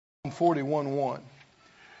in 41:1.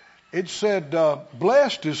 It said,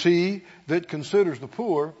 blessed is he that considers the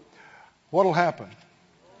poor. What'll happen?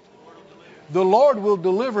 The Lord will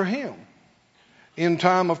deliver him in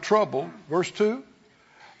time of trouble. Verse 2,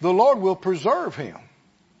 the Lord will preserve him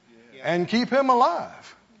and keep him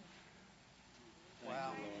alive.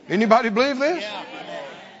 Anybody believe this?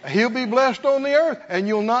 He'll be blessed on the earth, and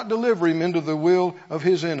you'll not deliver him into the will of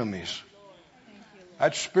his enemies.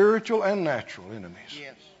 That's spiritual and natural enemies.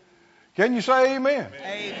 Yes. Can you say amen?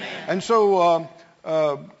 Amen. And so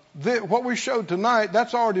what we showed tonight,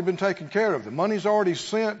 that's already been taken care of. The money's already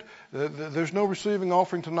sent. There's no receiving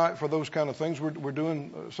offering tonight for those kind of things. We're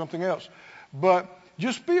doing something else. But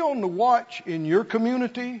just be on the watch in your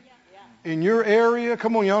community, in your area.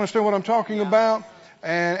 Come on, you understand what I'm talking about?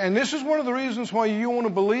 And this is one of the reasons why you want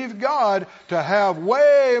to believe God to have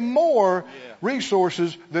way more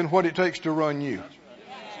resources than what it takes to run you.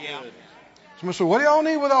 Somebody said, what do y'all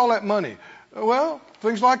need with all that money? Well,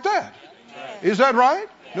 things like that. Is that right?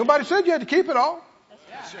 Nobody said you had to keep it all.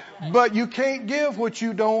 But you can't give what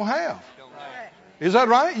you don't have. Is that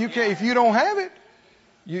right? You can't, if you don't have it,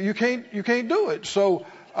 you can't do it. So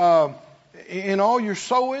in all your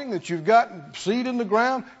sowing that you've got seed in the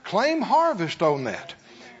ground, claim harvest on that.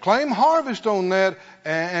 Claim harvest on that.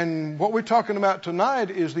 And what we're talking about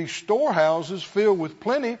tonight is these storehouses filled with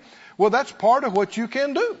plenty. Well, that's part of what you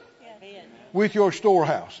can do with your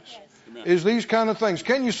storehouses. Is these kind of things.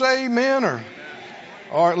 Can you say amen?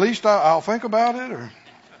 Or at least I'll think about it. Or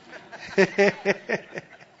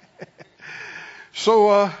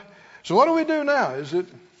So what do we do now?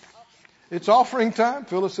 It's offering time?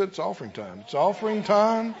 Phyllis said it's offering time. It's offering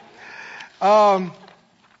time. Wow.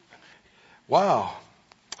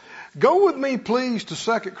 Go with me, please, to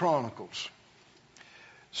 2 Chronicles.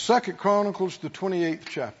 2 Chronicles, the 28th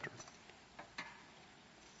chapter.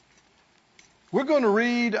 We're going to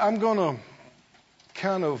read, I'm going to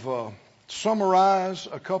kind of summarize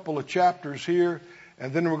a couple of chapters here,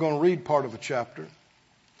 and then we're going to read part of a chapter.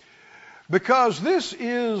 Because this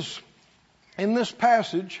is, in this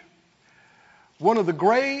passage, one of the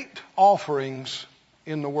great offerings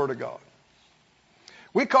in the Word of God.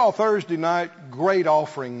 We call Thursday night Great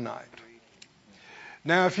Offering Night.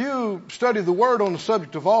 Now, if you study the Word on the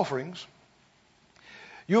subject of offerings,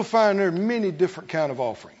 you'll find there are many different kind of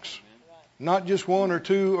offerings. Not just one or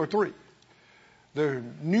two or three. There are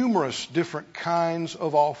numerous different kinds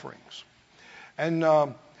of offerings. And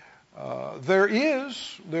there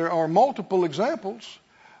are multiple examples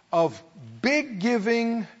of big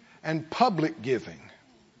giving and public giving.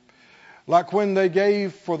 Like when they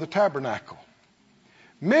gave for the tabernacle.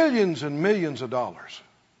 Millions and millions of dollars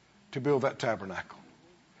to build that tabernacle.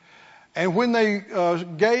 And when they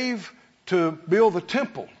gave to build the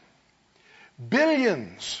temple,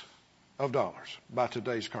 billions of dollars by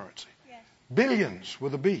today's currency. Yes. Billions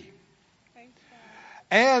with a B.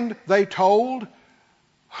 And they told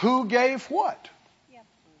who gave what. Yep.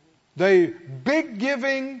 They big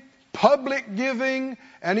giving, public giving,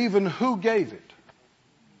 and even who gave it.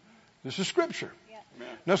 This is Scripture. Yep.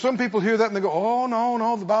 Now some people hear that and they go, oh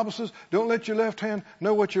no, the Bible says don't let your left hand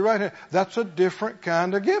know what your right hand. That's a different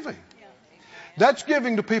kind of giving. Yep. That's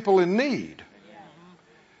giving to people in need.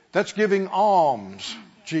 That's giving alms.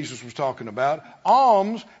 Jesus was talking about.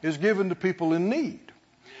 Alms is given to people in need.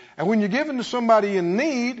 And when you're giving to somebody in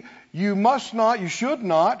need, you should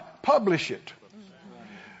not publish it.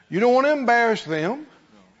 You don't want to embarrass them,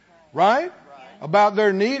 right? About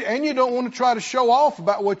their need, and you don't want to try to show off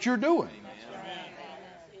about what you're doing.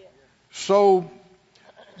 So,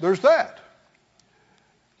 there's that.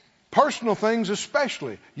 Personal things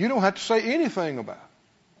especially, you don't have to say anything about.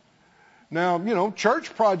 Now,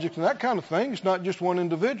 church projects and that kind of thing, it's not just one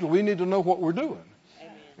individual. We need to know what we're doing.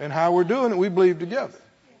 Amen. And how we're doing it, we believe together.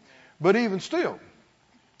 But even still,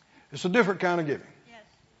 it's a different kind of giving. Yes.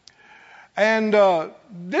 And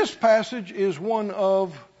this passage is one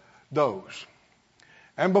of those.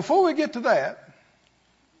 And before we get to that,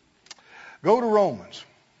 go to Romans.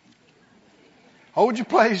 Hold your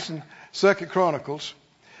place in 2 Chronicles.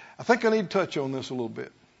 I think I need to touch on this a little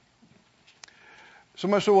bit.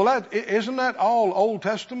 Somebody said, well, isn't that all Old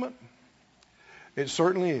Testament? It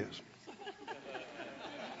certainly is.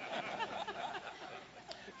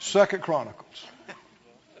 2 Chronicles,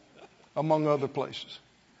 among other places.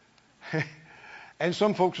 And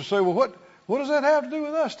some folks will say, well, what does that have to do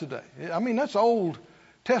with us today? I mean, that's Old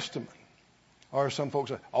Testament. Or some folks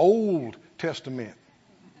say, Old Testament.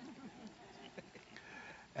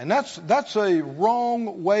 And that's a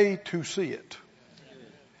wrong way to see it.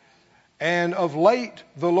 And of late,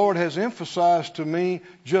 the Lord has emphasized to me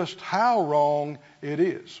just how wrong it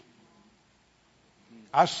is.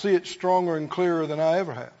 I see it stronger and clearer than I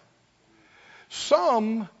ever have.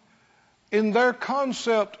 Some, in their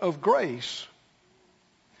concept of grace,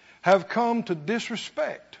 have come to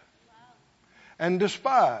disrespect and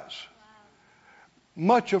despise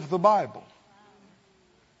much of the Bible.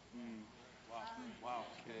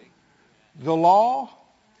 The law,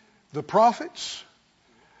 the prophets,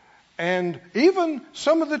 and even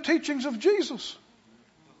some of the teachings of Jesus.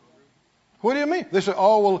 What do you mean? They say,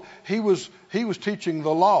 oh, well, he was teaching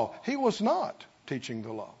the law. He was not teaching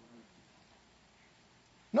the law.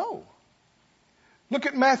 No. Look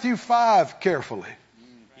at Matthew 5 carefully.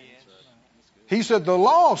 He said, the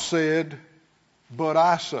law said, but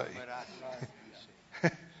I say.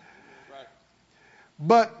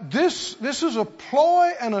 But this is a ploy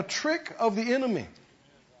and a trick of the enemy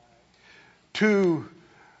to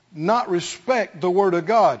not respect the Word of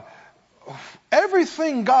God.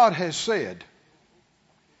 Everything God has said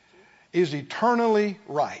is eternally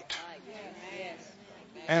right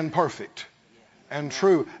and perfect and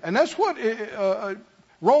true. And that's what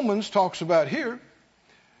Romans talks about here.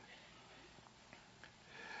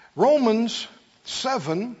 Romans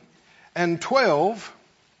 7 and 12,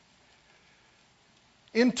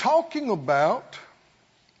 in talking about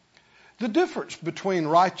the difference between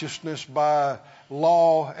righteousness by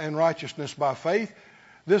law and righteousness by faith,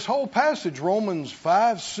 this whole passage, Romans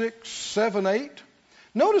 5, 6, 7, 8,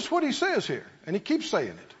 notice what he says here, and he keeps saying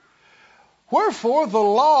it. Wherefore the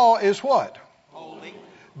law is what? Holy.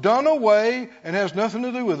 Done away and has nothing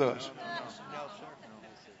to do with us.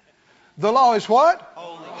 The law is what?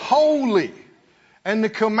 Holy. Holy. And the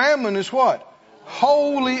commandment is what?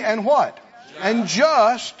 Holy and what? And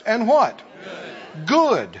just and what?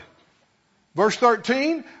 Good. Verse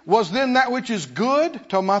 13, was then that which is good,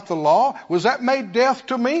 talking about the law, was that made death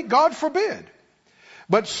to me? God forbid.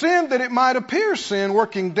 But sin, that it might appear sin,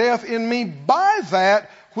 working death in me by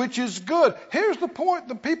that which is good. Here's the point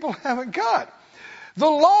that people haven't got. The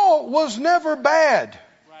law was never bad.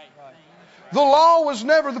 The law was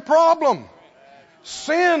never the problem.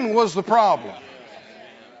 Sin was the problem.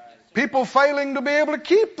 People failing to be able to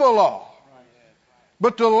keep the law.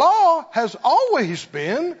 But the law has always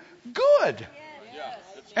been good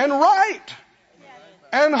and right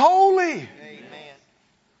and holy.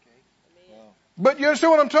 But you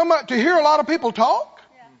understand what I'm talking about? To hear a lot of people talk,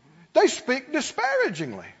 they speak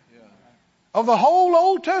disparagingly of the whole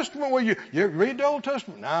Old Testament. Well, you read the Old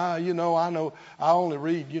Testament? Nah, I know. I only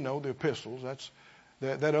read, the epistles. That's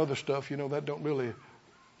that other stuff, that don't really.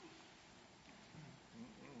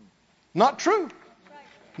 Not true.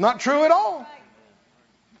 Not true at all.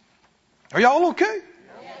 Are y'all okay?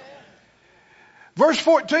 Verse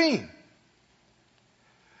 14.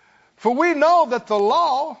 For we know that the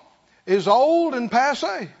law is old and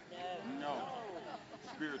passé. No.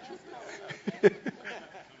 Spiritual.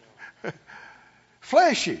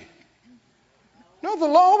 Fleshy. No, the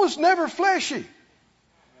law was never fleshy.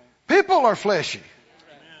 People are fleshy.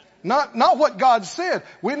 Not what God said.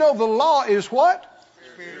 We know the law is what?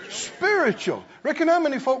 Spiritual. Reckon how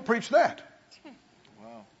many folk preach that?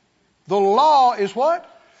 Wow. The law is what?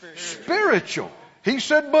 Spiritual. He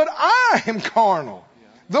said, but I am carnal.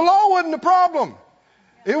 The law wasn't the problem.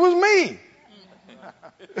 It was me.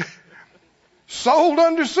 Sold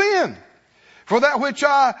under sin. For that which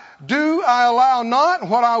I do, I allow not.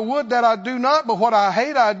 What I would, that I do not. But what I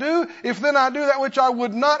hate, I do. If then I do that which I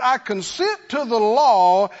would not, I consent to the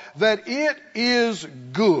law that it is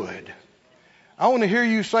good. I want to hear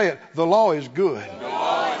you say it. The law is good. The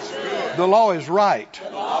law is good. The law is right. The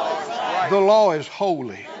law is right. The law is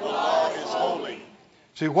holy. The law is holy.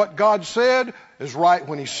 See, what God said is right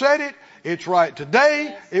when He said it. It's right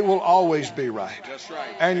today. It will always be right. That's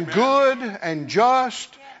right. And Amen. Good and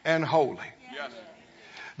just and holy. Yes.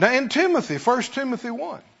 Now in Timothy, 1 Timothy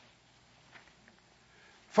 1.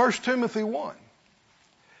 1 Timothy 1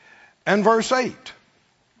 and verse 8.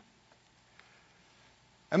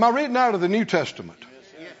 Am I reading out of the New Testament?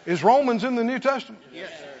 Yes. Is Romans in the New Testament?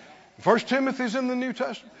 Yes. 1 Timothy's in the New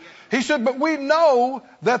Testament. He said, but we know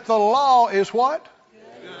that the law is what?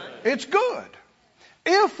 Good. It's good.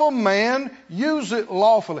 If a man use it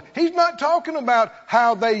lawfully. He's not talking about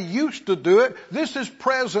how they used to do it. This is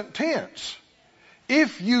present tense.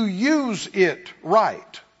 If you use it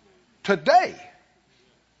right today.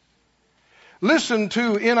 Listen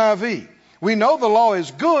to NIV. We know the law is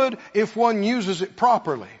good if one uses it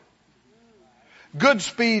properly.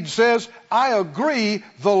 Goodspeed says, I agree,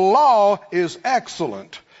 the law is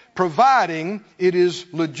excellent, providing it is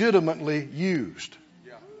legitimately used.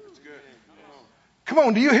 Yeah, that's good. Come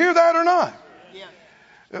on, do you hear that or not?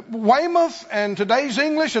 Yeah. Weymouth and Today's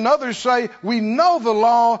English and others say, we know the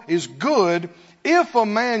law is good if a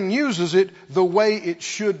man uses it the way it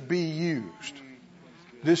should be used.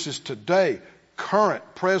 This is today, current,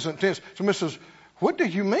 present tense. Somebody says, what do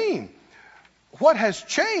you mean? What has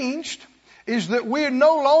changed is that we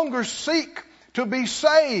no longer seek to be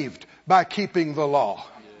saved by keeping the law.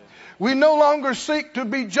 We no longer seek to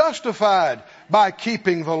be justified by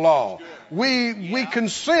keeping the law. We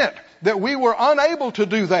consent that we were unable to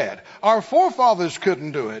do that. Our forefathers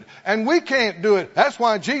couldn't do it, and we can't do it. That's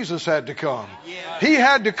why Jesus had to come. He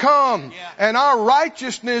had to come, and our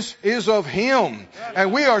righteousness is of Him,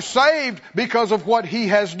 and we are saved because of what He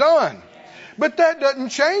has done. But that doesn't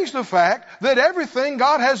change the fact that everything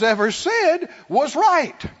God has ever said was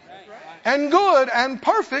right and good and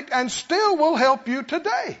perfect and still will help you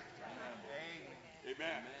today.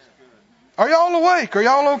 Are y'all awake? Are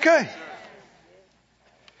y'all okay?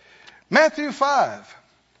 Matthew 5.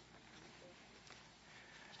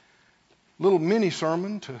 Little mini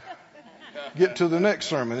sermon to get to the next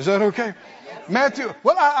sermon. Is that okay? Matthew.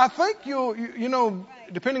 Well, I think you know,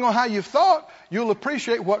 depending on how you've thought, you'll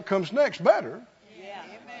appreciate what comes next better.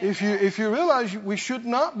 If you realize we should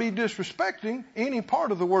not be disrespecting any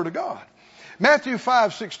part of the Word of God. Matthew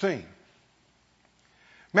 5:16.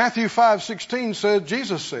 Matthew 5:16 says,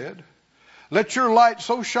 Jesus said, let your light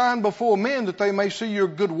so shine before men that they may see your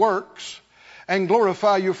good works and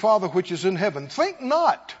glorify your Father which is in heaven. Think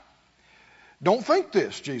not. Don't think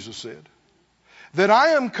this, Jesus said, that I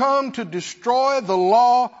am come to destroy the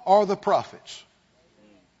law or the prophets.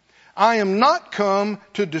 I am not come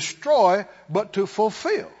to destroy, but to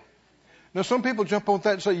fulfill. Now some people jump on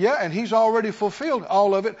that and say, yeah, and He's already fulfilled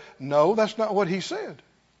all of it. No, that's not what He said.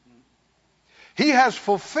 He has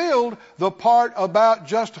fulfilled the part about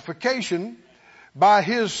justification by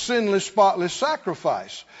His sinless, spotless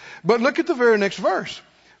sacrifice. But look at the very next verse.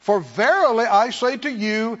 For verily I say to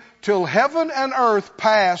you, till heaven and earth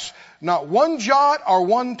pass, not one jot or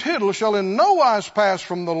one tittle shall in no wise pass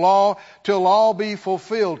from the law till all be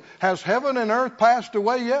fulfilled. Has heaven and earth passed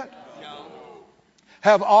away yet? No.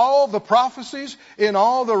 Have all the prophecies in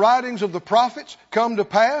all the writings of the prophets come to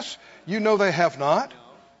pass? You know they have not.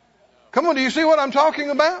 Come on, do you see what I'm talking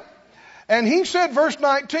about? And He said, verse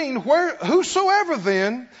 19, whosoever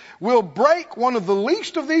then will break one of the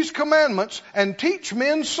least of these commandments and teach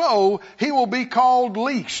men so, he will be called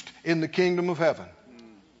least in the kingdom of heaven.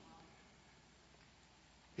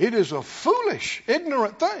 It is a foolish,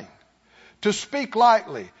 ignorant thing to speak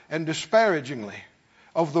lightly and disparagingly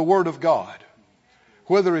of the Word of God.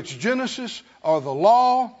 Whether it's Genesis or the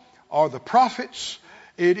law or the prophets,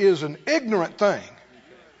 it is an ignorant thing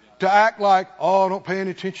to act like, oh, don't pay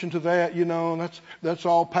any attention to that, you know, and that's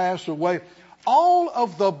all passed away. All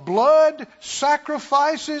of the blood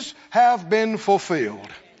sacrifices have been fulfilled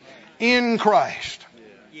in Christ.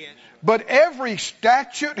 But every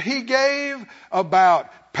statute He gave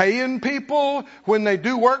about paying people when they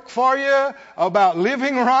do work for you, about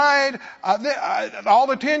living right, all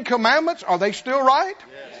the 10 commandments, are they still right?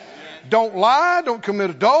 Don't lie, don't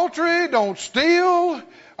commit adultery, don't steal.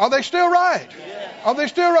 Are they still right? Are they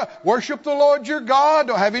still right? Worship the Lord your God.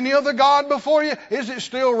 Don't have any other God before you. Is it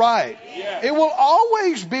still right? It will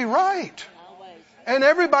always be right. And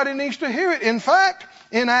everybody needs to hear it. In fact,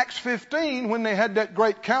 in Acts 15, when they had that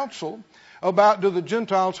great council about do the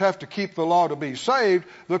Gentiles have to keep the law to be saved,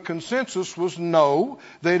 the consensus was no,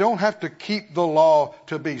 they don't have to keep the law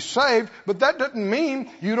to be saved. But that doesn't mean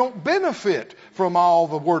you don't benefit from all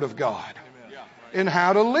the Word of God. In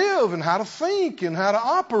how to live and how to think and how to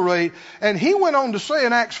operate. And he went on to say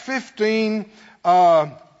in Acts 15,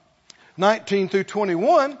 19 through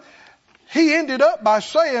 21, he ended up by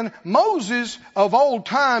saying, Moses of old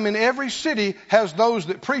time in every city has those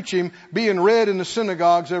that preach him, being read in the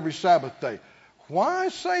synagogues every Sabbath day. Why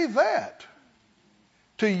say that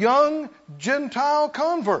to young Gentile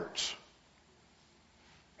converts?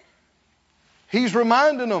 He's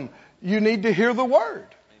reminding them, you need to hear the Word.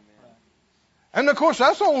 And of course,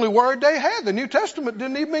 that's the only Word they had. The New Testament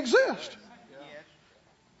didn't even exist.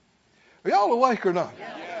 Are y'all awake or not?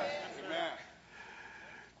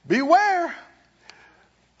 Beware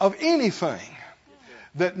of anything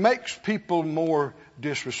that makes people more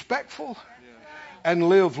disrespectful and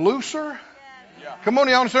live looser. Come on,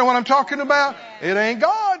 you understand what I'm talking about? It ain't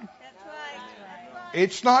God.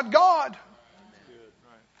 It's not God.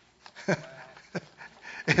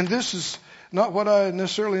 And this is not what I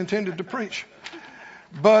necessarily intended to preach.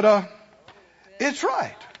 But it's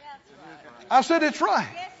right. I said it's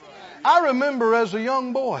right. I remember as a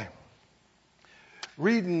young boy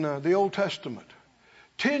reading the Old Testament.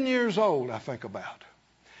 10 years old, I think about.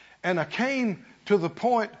 And I came to the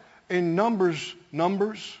point in Numbers.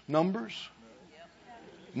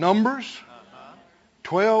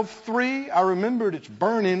 12:3, I remembered it's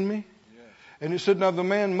burning me. And it said, now the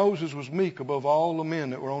man Moses was meek above all the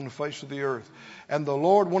men that were on the face of the earth. And the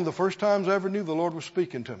Lord, one of the first times I ever knew the Lord was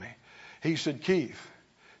speaking to me. He said, Keith,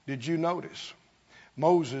 did you notice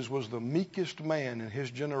Moses was the meekest man in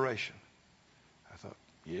his generation? I thought,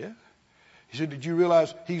 yeah. He said, did you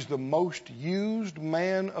realize he's the most used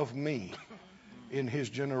man of me in his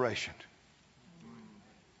generation?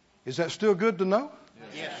 Is that still good to know?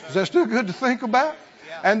 Yes. Is that still good to think about?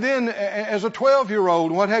 And then as a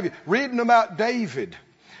 12-year-old, what have you, reading about David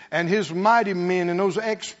and his mighty men and those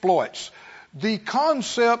exploits, the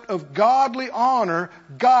concept of godly honor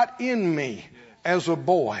got in me as a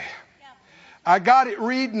boy. I got it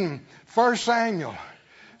reading 1 Samuel,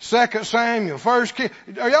 2 Samuel, 1 King.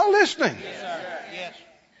 Are y'all listening? Yes.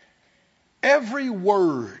 Every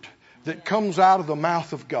word that comes out of the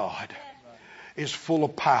mouth of God is full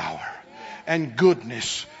of power and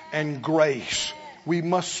goodness and grace. We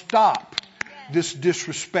must stop this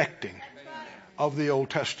disrespecting of the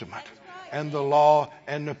Old Testament and the law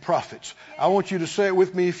and the prophets. I want you to say it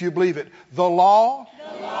with me if you believe it. The law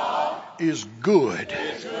is good.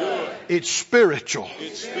 It's spiritual.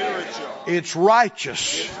 It's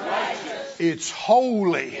righteous. It's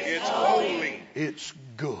holy. It's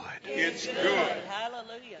good.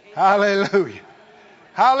 Hallelujah.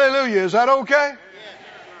 Hallelujah. Is that okay?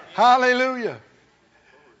 Hallelujah.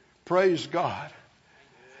 Praise God.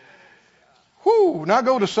 Whoo, now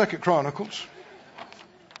go to 2 Chronicles.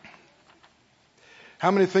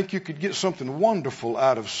 How many think you could get something wonderful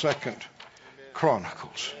out of 2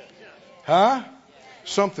 Chronicles? Huh?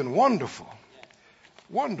 Something wonderful.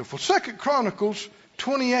 Wonderful. 2 Chronicles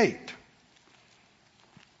 28.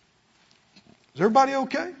 Is everybody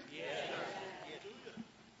okay?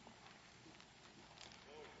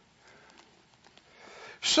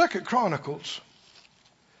 Second Chronicles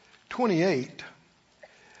 28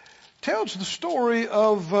 tells the story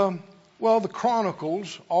of, the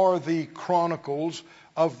Chronicles are the chronicles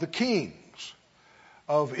of the kings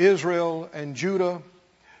of Israel and Judah,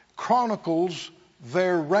 chronicles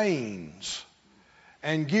their reigns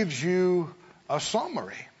and gives you a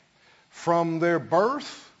summary from their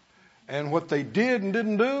birth and what they did and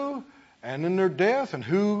didn't do, and in their death and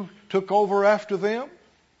who took over after them.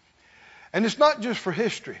 And it's not just for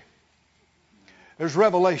history. There's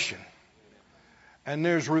revelation. And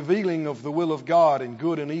there's revealing of the will of God and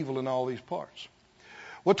good and evil in all these parts.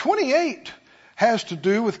 Well, 28 has to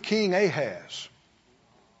do with King Ahaz.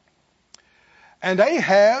 And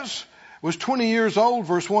Ahaz was 20 years old,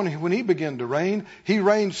 verse 1, when he began to reign. He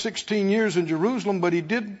reigned 16 years in Jerusalem, but he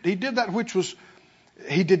did that which was,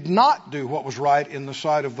 he did not do what was right in the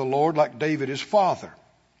sight of the Lord like David his father.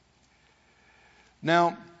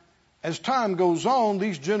 Now, as time goes on,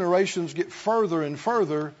 these generations get further and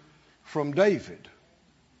further from David.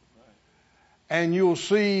 And you'll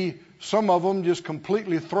see some of them just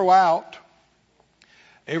completely throw out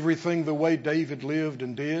everything the way David lived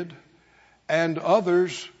and did. And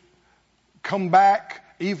others come back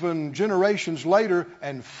even generations later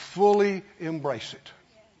and fully embrace it.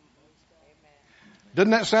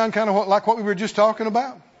 Doesn't that sound kind of like what we were just talking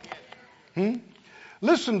about?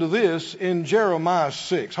 Listen to this in Jeremiah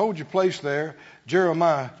 6. Hold your place there.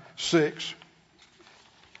 Jeremiah 6.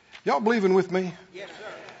 Y'all believing with me? Yes, sir.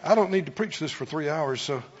 I don't need to preach this for 3 hours,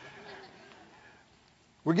 so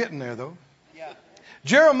we're getting there, though. Yeah.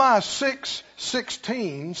 Jeremiah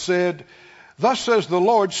 6:16 said, thus says the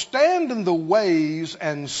Lord, stand in the ways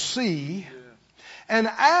and see, and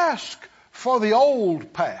ask for the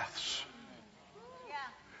old paths,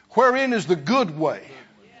 wherein is the good way,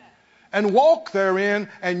 and walk therein,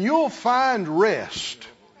 and you'll find rest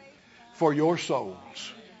for your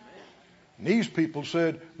souls. And these people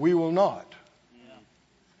said, we will not.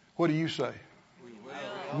 What do you say?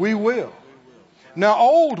 We will. Now,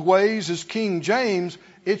 old ways is King James.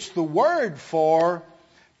 It's the word for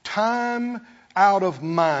time out of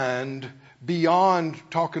mind beyond it's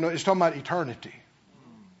talking about eternity.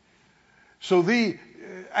 So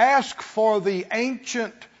ask for the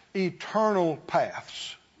ancient eternal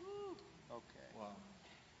paths.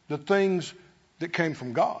 The things that came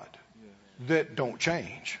from God that don't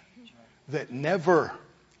change, that never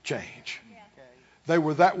change. They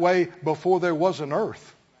were that way before there was an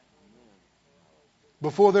earth.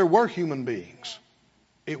 Before there were human beings,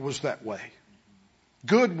 it was that way.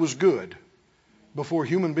 Good was good before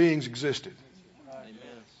human beings existed.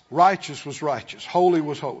 Righteous was righteous. Holy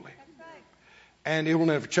was holy. And it will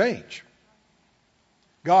never change.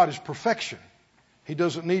 God is perfection. He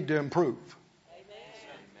doesn't need to improve.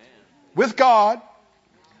 With God,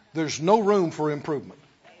 there's no room for improvement.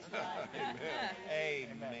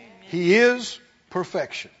 Amen. He is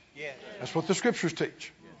perfection. That's what the scriptures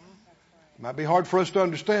teach. It might be hard for us to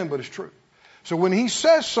understand, but it's true. So when he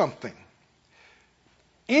says something,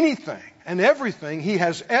 anything and everything he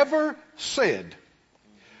has ever said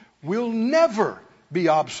will never be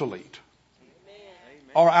obsolete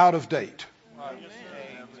or out of date.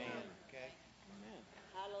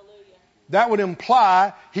 That would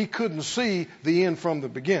imply he couldn't see the end from the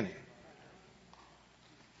beginning.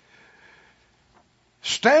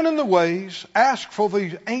 Stand in the ways, ask for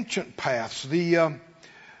the ancient paths, the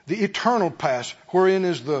eternal paths, wherein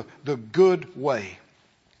is the good way.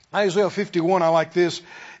 Isaiah 51, I like this.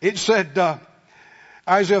 It said,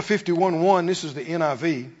 Isaiah 51:1, this is the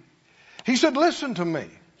NIV. He said, listen to me,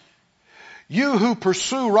 you who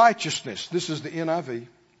pursue righteousness, this is the NIV,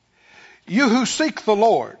 you who seek the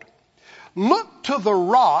Lord, look to the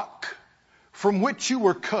rock from which you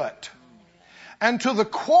were cut, and to the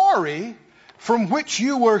quarry from which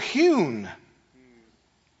you were hewn.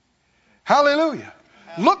 Hallelujah.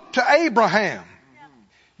 Look to Abraham,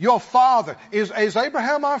 your father. Is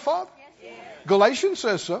Abraham our father? Galatians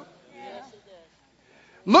says so.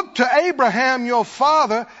 Look to Abraham, your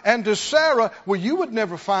father, and to Sarah. Well, you would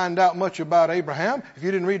never find out much about Abraham if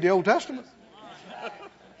you didn't read the Old Testament.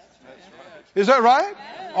 Is that right?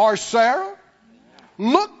 Or Sarah?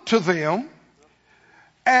 Look to them.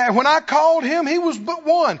 And when I called him, he was but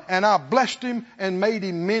one. And I blessed him and made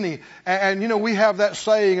him many. And you know, we have that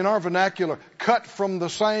saying in our vernacular, cut from the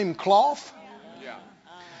same cloth.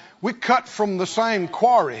 We cut from the same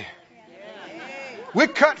quarry. We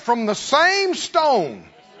cut from the same stone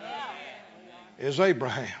as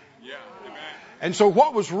Abraham. And so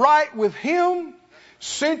what was right with him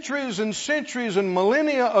centuries and centuries and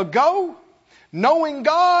millennia ago, knowing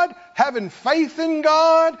God, having faith in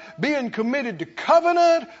God, being committed to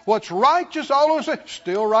covenant, what's righteous, all of that,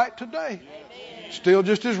 still right today. Still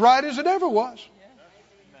just as right as it ever was.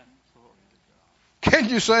 Can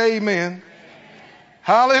you say amen?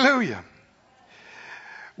 Hallelujah.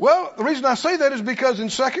 Well, the reason I say that is because in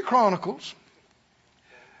 2 Chronicles,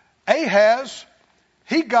 Ahaz,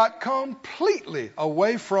 he got completely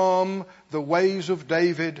away from the ways of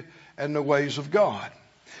David and the ways of God.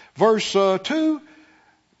 Verse 2, 2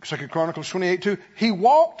 Chronicles 28:2, he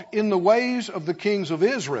walked in the ways of the kings of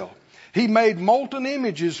Israel. He made molten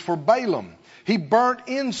images for Balaam. He burnt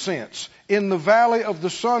incense in the valley of the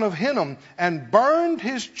son of Hinnom and burned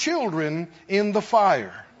his children in the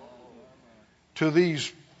fire to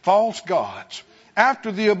these false gods,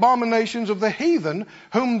 after the abominations of the heathen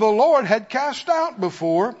whom the Lord had cast out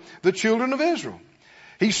before the children of Israel.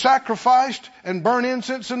 He sacrificed and burned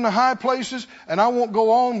incense in the high places, and I won't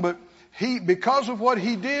go on, but because of what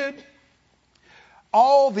he did,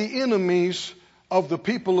 all the enemies of the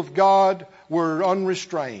people of God were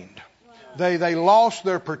unrestrained. They lost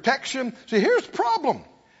their protection. See, here's the problem,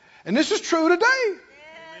 and this is true today.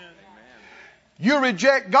 You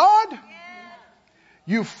reject God,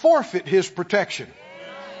 you forfeit his protection.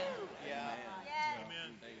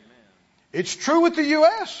 It's true with the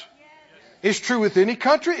U.S. It's true with any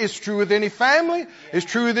country. It's true with any family. It's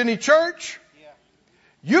true with any church.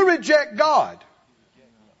 You reject God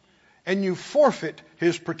and you forfeit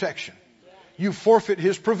his protection. You forfeit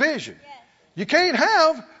his provision. You can't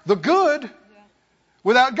have the good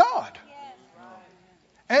without God.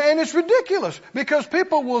 And it's ridiculous because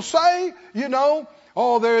people will say, you know,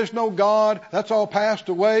 oh, there is no God. That's all passed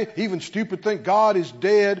away. Even stupid think God is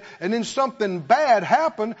dead. And then something bad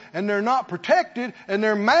happened and they're not protected and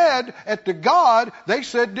they're mad at the God they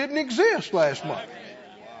said didn't exist last month.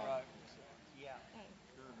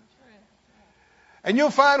 And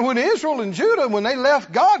you'll find when Israel and Judah, when they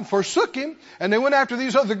left God and forsook him and they went after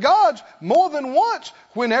these other gods, more than once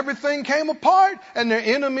when everything came apart and their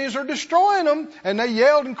enemies are destroying them and they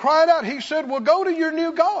yelled and cried out, he said, well, go to your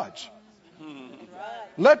new gods.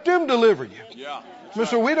 Let them deliver you. Yeah.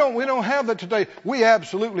 Mister, we don't have that today. We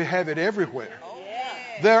absolutely have it everywhere.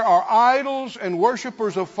 There are idols and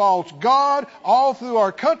worshipers of false God all through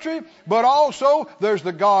our country, but also there's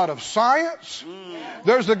the God of science.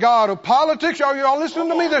 There's the God of politics. Are you all listening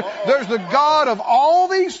to me? There's the God of all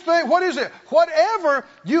these things. What is it? Whatever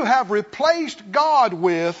you have replaced God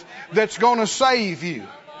with that's going to save you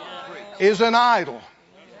is an idol.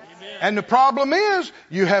 And the problem is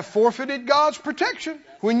you have forfeited God's protection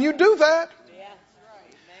when you do that.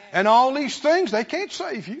 And all these things, they can't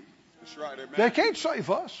save you. That's right, amen. They can't save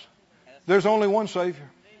us. There's only one Savior.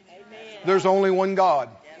 There's only one God.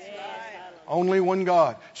 Only one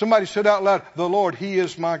God. Somebody said out loud, the Lord, He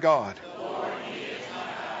is my God.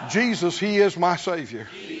 Jesus, He is my Savior.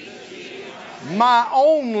 My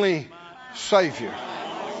only Savior.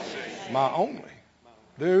 My only.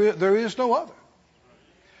 There is no other.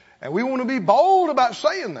 And we want to be bold about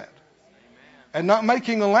saying that. And not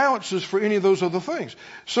making allowances for any of those other things.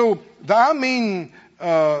 So,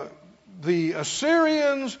 the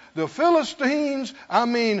Assyrians, the Philistines,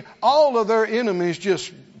 all of their enemies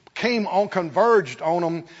just converged on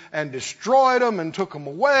them and destroyed them and took them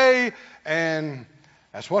away. And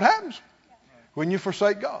that's what happens when you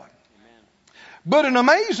forsake God. But an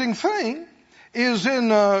amazing thing is in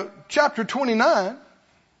chapter 29,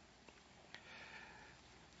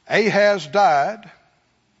 Ahaz died,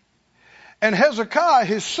 and Hezekiah,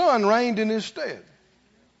 his son, reigned in his stead.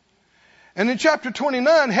 And in chapter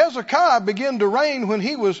 29, Hezekiah began to reign when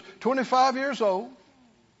he was 25 years old.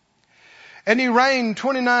 And he reigned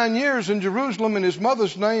 29 years in Jerusalem, and his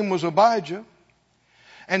mother's name was Abijah.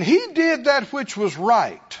 And he did that which was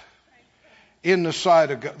right in the sight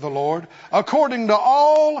of the Lord, according to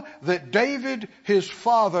all that David his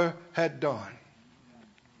father had done.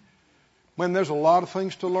 Man, there's a lot of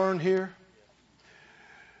things to learn here.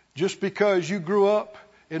 Just because you grew up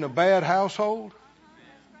in a bad household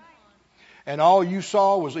and all you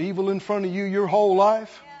saw was evil in front of you your whole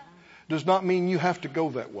life does not mean you have to go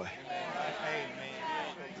that way.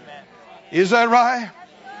 Is that right?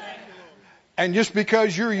 And just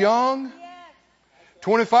because you're young,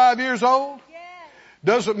 25 years old,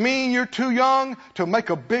 doesn't mean you're too young to make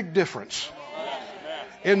a big difference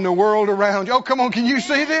in the world around you. Oh, come on, can you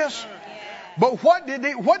see this? But what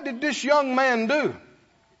did this young man do?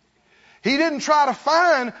 He didn't try to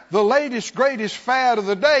find the latest, greatest fad of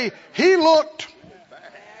the day. He looked,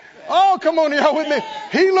 oh, come on, y'all with me.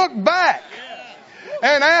 He looked back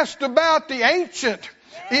and asked about the ancient,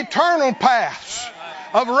 eternal paths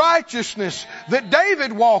of righteousness that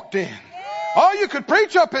David walked in. Oh, you could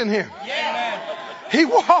preach up in here. He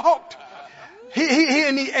walked.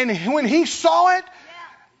 And when he saw it,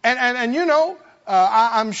 and you know,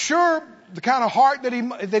 I'm sure the kind of heart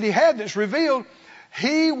that he had that's revealed,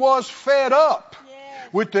 he was fed up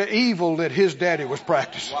with the evil that his daddy was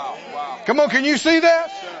practicing. Come on, can you see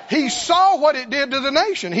that? He saw what it did to the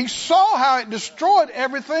nation. He saw how it destroyed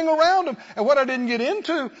everything around him. And what I didn't get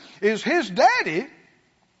into is his daddy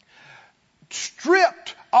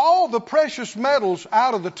stripped all the precious metals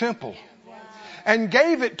out of the temple and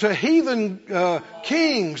gave it to heathen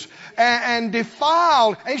kings and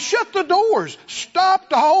defiled and shut the doors,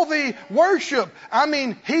 stopped all the worship.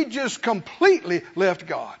 He just completely left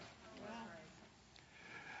God.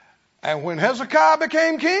 And when Hezekiah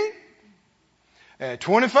became king, at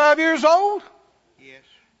 25 years old,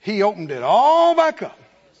 he opened it all back up.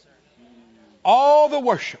 All the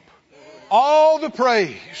worship, all the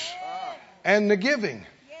praise, and the giving.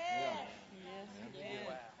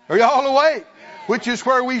 Are y'all awake? Which is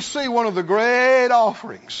where we see one of the great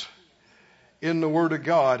offerings in the Word of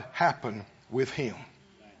God happen with him.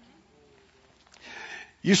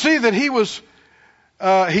 You see that he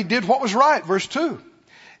did what was right, verse 2,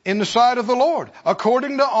 in the sight of the Lord,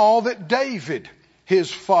 according to all that David,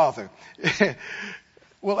 his father.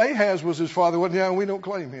 Well, Ahaz was his father, wasn't he? And we don't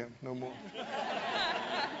claim him no more.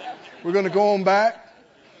 We're going to go on back.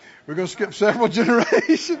 We're going to skip several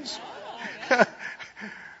generations.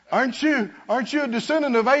 Aren't you a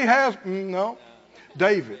descendant of Ahaz? No.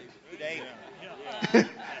 David.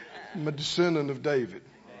 I'm a descendant of David.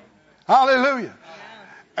 Hallelujah.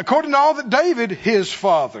 According to all that David, his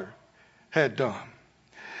father, had done.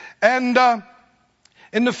 And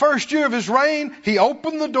in the first year of his reign, he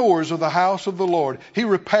opened the doors of the house of the Lord. He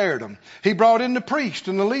repaired them. He brought in the priests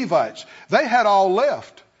and the Levites. They had all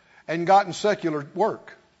left and gotten secular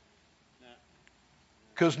work.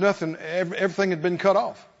 Because everything had been cut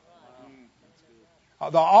off.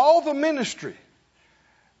 All the ministry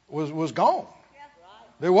was gone.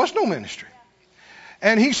 There was no ministry.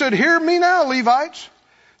 And he said, hear me now, Levites.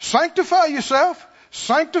 Sanctify yourself.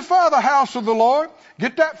 Sanctify the house of the Lord.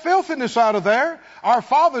 Get that filthiness out of there. Our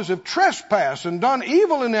fathers have trespassed and done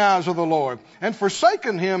evil in the eyes of the Lord and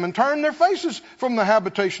forsaken him and turned their faces from the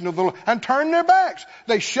habitation of the Lord and turned their backs.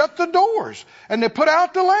 They shut the doors and they put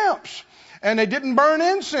out the lamps and they didn't burn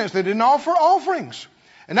incense. They didn't offer offerings.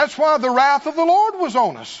 And that's why the wrath of the Lord was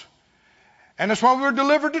on us. And that's why we were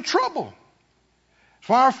delivered to trouble. That's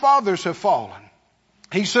why our fathers have fallen.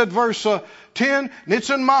 He said, verse 10, it's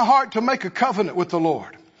in my heart to make a covenant with the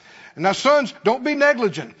Lord. And now, sons, don't be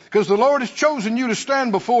negligent, because the Lord has chosen you to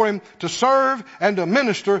stand before him to serve and to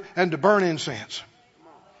minister and to burn incense.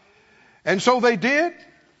 And so they did.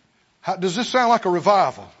 Does this sound like a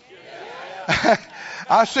revival?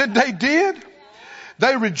 I said they did.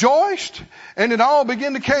 They rejoiced, and it all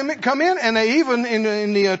began to come in, and they even, in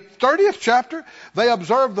the 30th chapter, they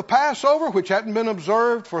observed the Passover, which hadn't been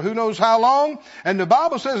observed for who knows how long. And the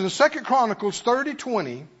Bible says in 2 Chronicles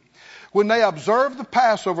 30:20, when they observed the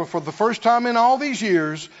Passover for the first time in all these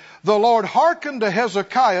years, the Lord hearkened to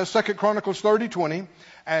Hezekiah, 2 Chronicles 30:20,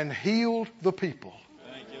 and healed the people.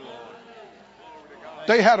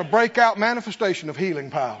 They had a breakout manifestation of healing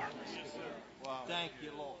power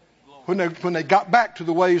when they got back to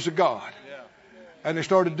the ways of God. And they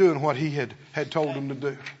started doing what He had told them to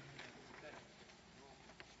do.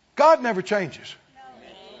 God never changes.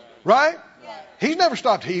 Right? He's never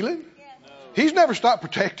stopped healing. He's never stopped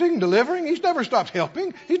protecting, delivering. He's never stopped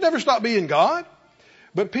helping. He's never stopped being God.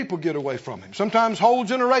 But people get away from Him. Sometimes whole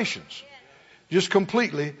generations just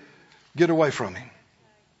completely get away from Him.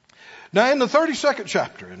 Now in the 32nd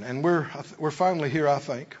chapter, and we're finally here, I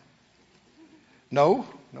think. No,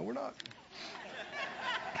 we're not.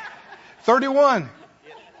 31.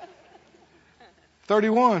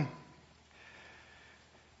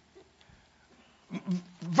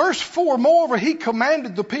 Verse 4, moreover, He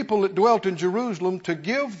commanded the people that dwelt in Jerusalem to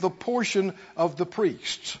give the portion of the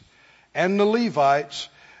priests and the Levites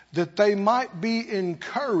that they might be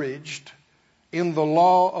encouraged in the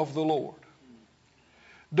law of the Lord.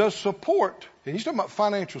 Does support, and he's talking about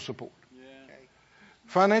financial support,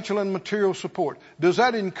 financial and material support, does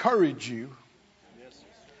that encourage you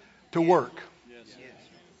to work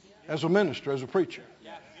as a minister, as a preacher?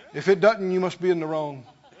 If it doesn't, you must be in the wrong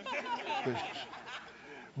business.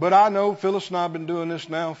 But I know Phyllis and I have been doing this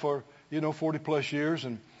now for 40 plus years,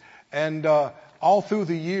 and all through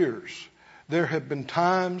the years there have been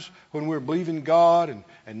times when we're believing God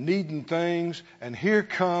and needing things, and here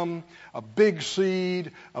come a big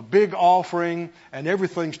seed, a big offering, and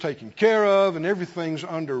everything's taken care of and everything's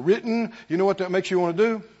underwritten. You know what that makes you want to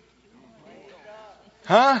do?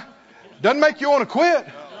 Huh? Doesn't make you want to quit.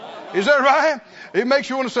 Is that right? It makes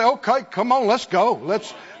you want to say, okay, come on, let's go.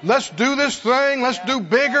 Let's do this thing. Let's do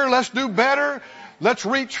bigger. Let's do better. Let's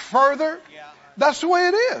reach further. That's the way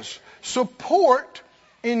it is. Support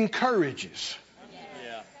encourages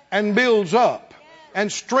and builds up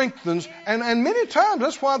and strengthens. And many times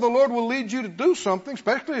that's why the Lord will lead you to do something,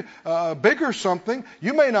 especially bigger something.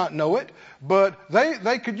 You may not know it, but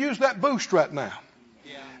they could use that boost right now.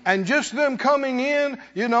 And just them coming in,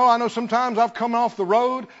 I know sometimes I've come off the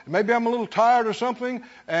road, maybe I'm a little tired or something,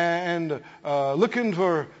 and looking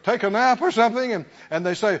for take a nap or something, and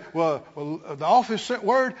they say, well, the office sent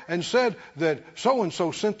word and said that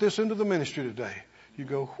so-and-so sent this into the ministry today. You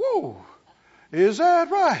go, whoa, is that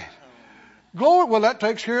right? Glory, well, that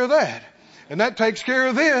takes care of that. And that takes care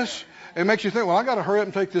of this. It makes you think, well, I got to hurry up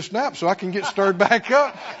and take this nap so I can get stirred back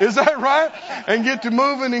up. Is that right? And get to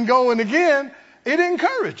moving and going again. It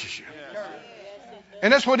encourages you.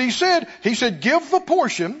 And that's what He said. He said, give the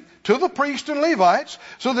portion to the priests and Levites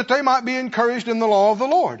so that they might be encouraged in the law of the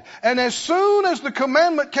Lord. And as soon as the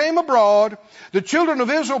commandment came abroad, the children of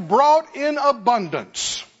Israel brought in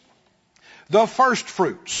abundance the first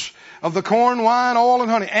fruits of the corn, wine, oil, and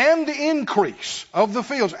honey, and the increase of the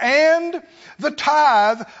fields, and the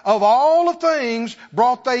tithe of all the things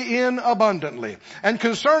brought they in abundantly. And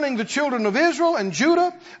concerning the children of Israel and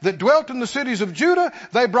Judah that dwelt in the cities of Judah,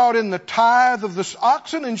 they brought in the tithe of the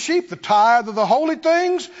oxen and sheep, the tithe of the holy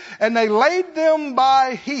things, and they laid them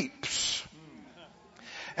by heaps.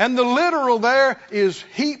 And the literal there is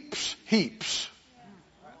heaps, heaps.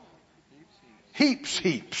 Heaps,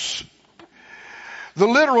 heaps. The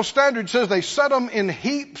literal standard says they set them in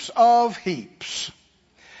heaps of heaps.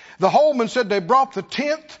 The Holman said they brought the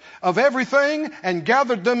tenth of everything and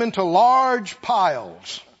gathered them into large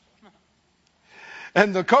piles.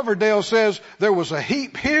 And the Coverdale says there was a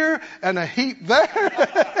heap here and a heap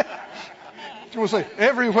there. We'll say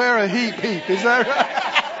everywhere a heap, heap. Is that right?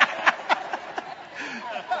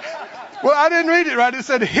 Well, I didn't read it right. It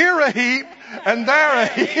said here a heap and there a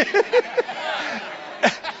heap.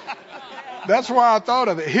 That's why I thought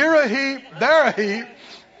of it. Here a heap, there a heap,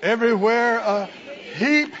 everywhere a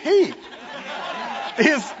heap, heap.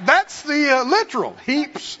 That's the literal,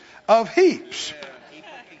 heaps of heaps.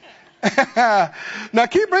 Now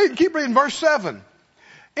keep reading verse 7.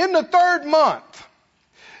 In the third month,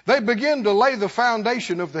 they begin to lay the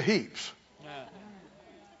foundation of the heaps.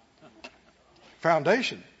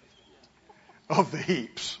 Foundation of the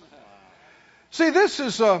heaps. See, this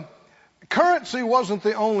is currency wasn't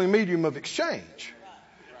the only medium of exchange.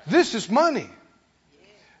 This is money.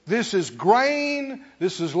 This is grain.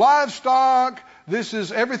 This is livestock. This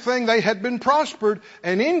is everything. They had been prospered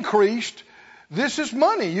and increased. This is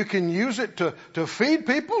money. You can use it to feed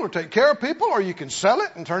people or take care of people, or you can sell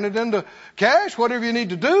it and turn it into cash, whatever you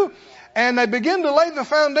need to do. And they begin to lay the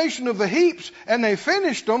foundation of the heaps, and they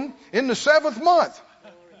finished them in the 7th month.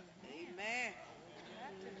 Amen.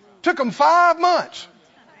 Took them 5 months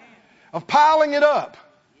of piling it up.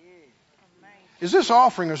 Is this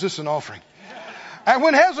offering or is this an offering? And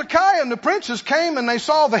when Hezekiah and the princes came and they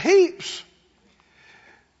saw the heaps.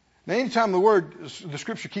 Now, anytime the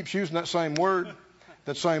scripture keeps using that same word,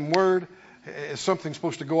 something's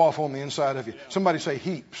supposed to go off on the inside of you. Somebody say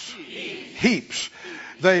heaps. Heaps.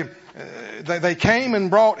 They came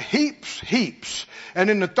and brought heaps. And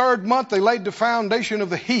in the 3rd month, they laid the foundation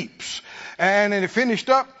of the heaps. And then it finished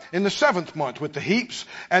up in the 7th month with the heaps.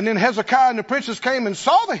 And then Hezekiah and the princes came and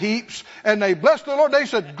saw the heaps, and they blessed the Lord. They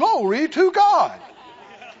said, glory to God.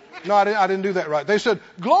 No, I didn't do that right. They said,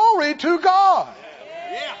 glory to God.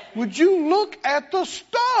 Would you look at the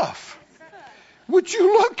stuff? Would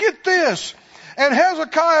you look at this? And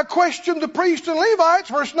Hezekiah questioned the priests and Levites,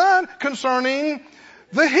 verse 9, concerning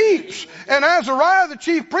the heaps. And Azariah, the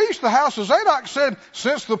chief priest, the house of Zadok, said,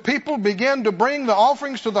 since the people began to bring the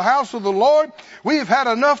offerings to the house of the Lord, we have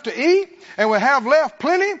had enough to eat, and we have left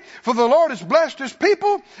plenty, for the Lord has blessed his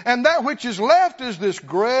people, and that which is left is this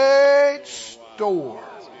great store.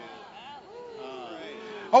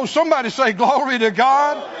 Oh, somebody say glory to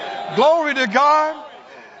God. Glory to God.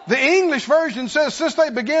 The English version says, since they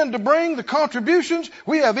began to bring the contributions,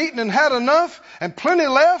 we have eaten and had enough and plenty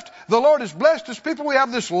left. The Lord has blessed his people. We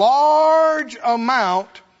have this large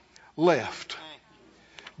amount left.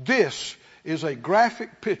 This is a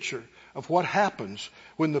graphic picture of what happens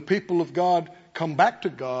when the people of God come back to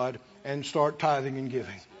God and start tithing and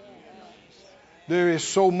giving. There is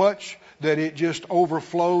so much that it just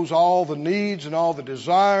overflows all the needs and all the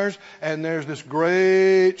desires, and there's this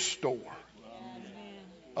great store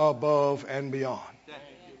above and beyond.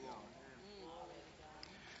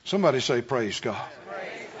 Somebody say praise God.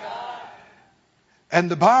 And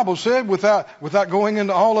the Bible said, without going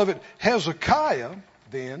into all of it, Hezekiah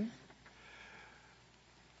then,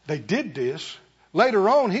 they did this. Later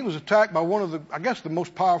on, he was attacked by one of the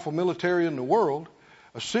most powerful military in the world,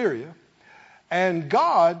 Assyria. And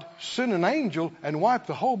God sent an angel and wiped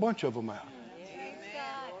a whole bunch of them out.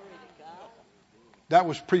 That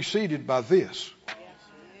was preceded by this.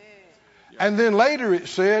 And then later it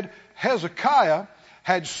said Hezekiah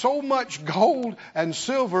had so much gold and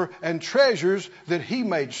silver and treasures that he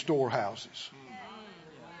made storehouses.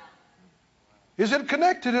 Is it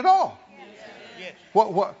connected at all?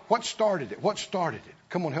 What started it? What started it?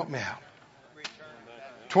 Come on, help me out.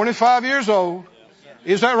 25 years old.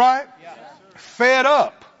 Is that right? Fed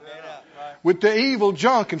up with the evil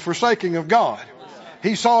junk and forsaking of God.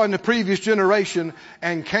 He saw in the previous generation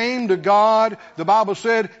and came to God. The Bible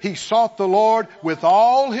said he sought the Lord with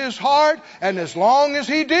all his heart, and as long as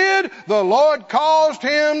he did, the Lord caused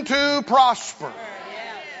him to prosper.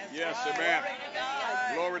 Yes, amen.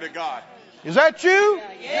 Glory to God. Is that you?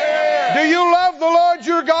 Yeah. Do you love the Lord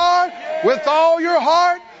your God with all your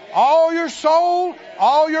heart, all your soul,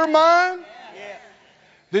 all your mind?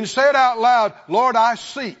 Then say it out loud. Lord, I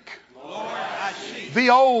seek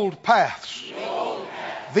the old paths,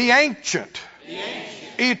 the ancient,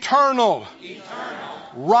 eternal,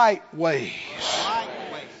 right ways.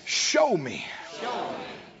 Show me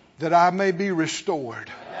that I may be restored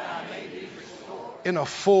in a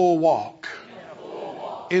full walk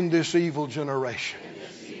in this evil generation.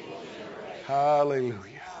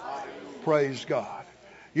 Hallelujah. Praise God.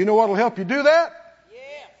 You know what will help you do that?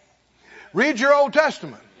 Read your Old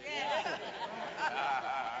Testament.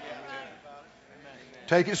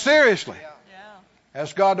 Take it seriously.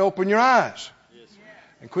 Ask God to open your eyes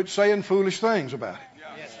and quit saying foolish things about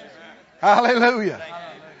it. Hallelujah.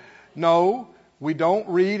 No, we don't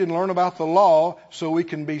read and learn about the law so we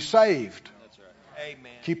can be saved.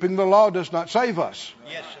 Keeping the law does not save us.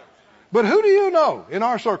 But who do you know in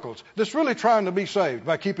our circles that's really trying to be saved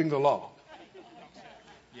by keeping the law?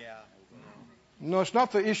 No, it's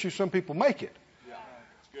not the issue some people make it.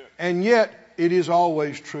 And yet, it is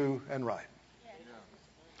always true and right.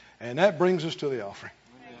 And that brings us to the offering.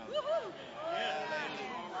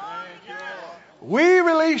 We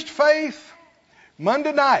released Faith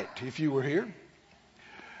Monday night, if you were here.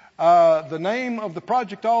 The name of the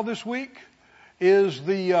project all this week is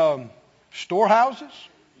the storehouses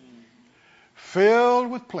filled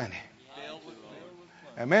with plenty.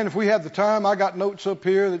 And man, if we have the time, I got notes up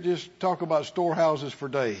here that just talk about storehouses for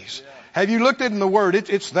days. Have you looked at it in the Word?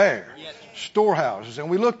 It's there. Storehouses. And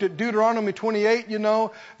we looked at Deuteronomy 28,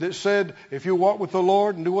 that said, if you walk with the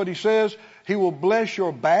Lord and do what He says, He will bless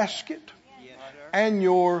your basket and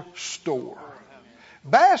your store.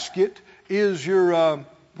 Basket is your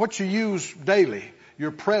what you use daily,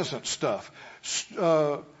 your present stuff.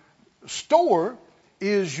 Store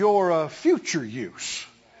is your future use.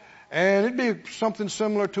 And it'd be something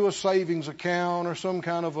similar to a savings account or some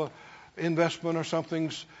kind of investment or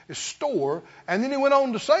something's store. And then he went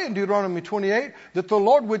on to say in Deuteronomy 28 that the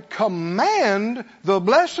Lord would command the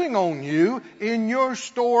blessing on you in your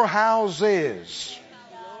storehouses.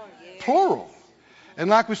 Plural. And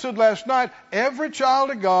like we said last night, every child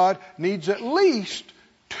of God needs at least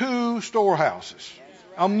 2 storehouses.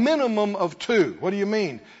 A minimum of 2. What do you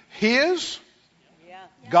mean? His,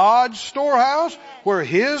 God's storehouse, where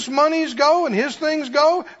His monies go and His things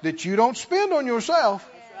go, that you don't spend on yourself.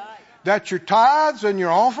 That's your tithes and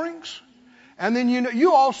your offerings. And then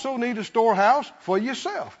you also need a storehouse for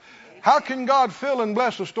yourself. How can God fill and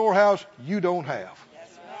bless a storehouse you don't have?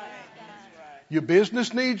 Your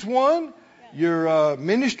business needs one. Your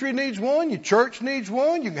ministry needs one. Your church needs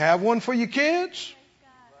one. You can have one for your kids.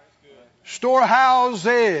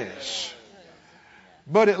 Storehouses.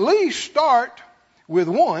 But at least start with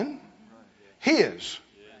one. His.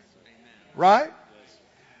 Right?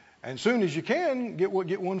 And soon as you can, get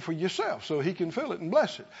one for yourself so He can fill it and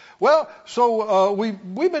bless it. Well, so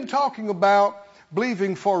we've been talking about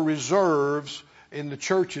believing for reserves in the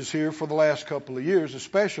churches here for the last couple of years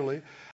especially.